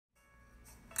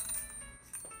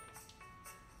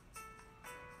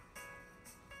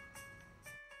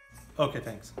Okay,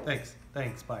 thanks,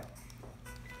 bye.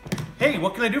 Hey,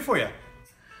 what can I do for you?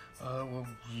 Well,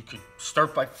 you could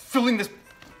start by filling this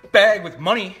bag with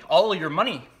money, all of your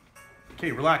money.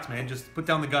 Okay, relax, man. Just put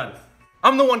down the gun.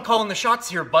 I'm the one calling the shots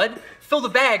here, bud. Fill the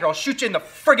bag or I'll shoot you in the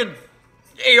friggin'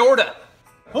 aorta.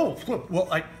 Oh, well,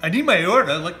 I need my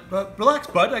aorta. Like, relax,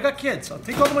 bud. I got kids. I'll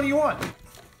take all the money you want.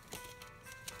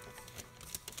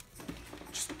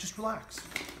 Just relax.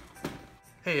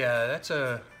 Hey, that's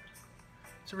a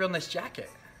real nice jacket.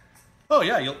 Oh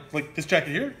yeah, you like this jacket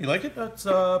here? You like it? That's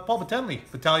Paul Battaglia,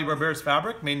 Battaglia Barberis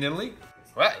fabric, made in Italy.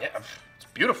 Well, yeah, it's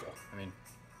beautiful. I mean,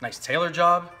 nice tailor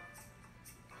job.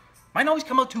 Mine always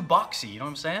come out too boxy, you know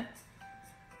what I'm saying?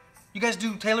 You guys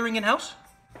do tailoring in-house?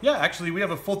 Yeah, actually, we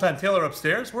have a full-time tailor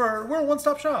upstairs. We're a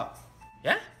one-stop shop.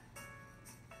 Yeah?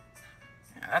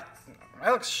 Yeah,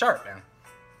 that looks sharp, man.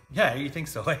 Yeah, you think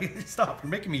so? Stop, you're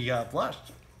making me blush.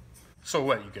 So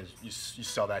what, you guys, you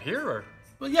sell that here, or?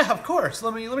 Well, yeah, of course.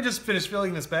 Let me just finish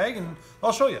filling this bag, and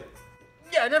I'll show you.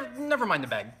 Yeah, never mind the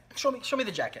bag. Show me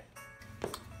the jacket.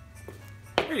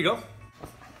 Here you go.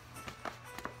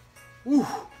 Ooh,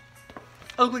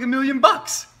 I look like $1 million.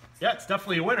 Yeah, it's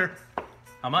definitely a winner.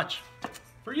 How much?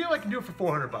 For you, I can do it for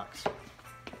 400 bucks.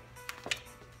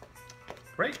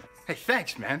 Great. Hey,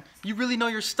 thanks, man. You really know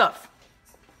your stuff.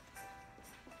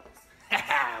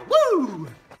 Woo!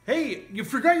 Hey, you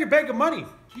forgot your bag of money.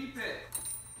 Keep it.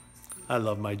 I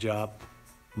love my job.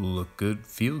 Look good,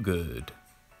 feel good.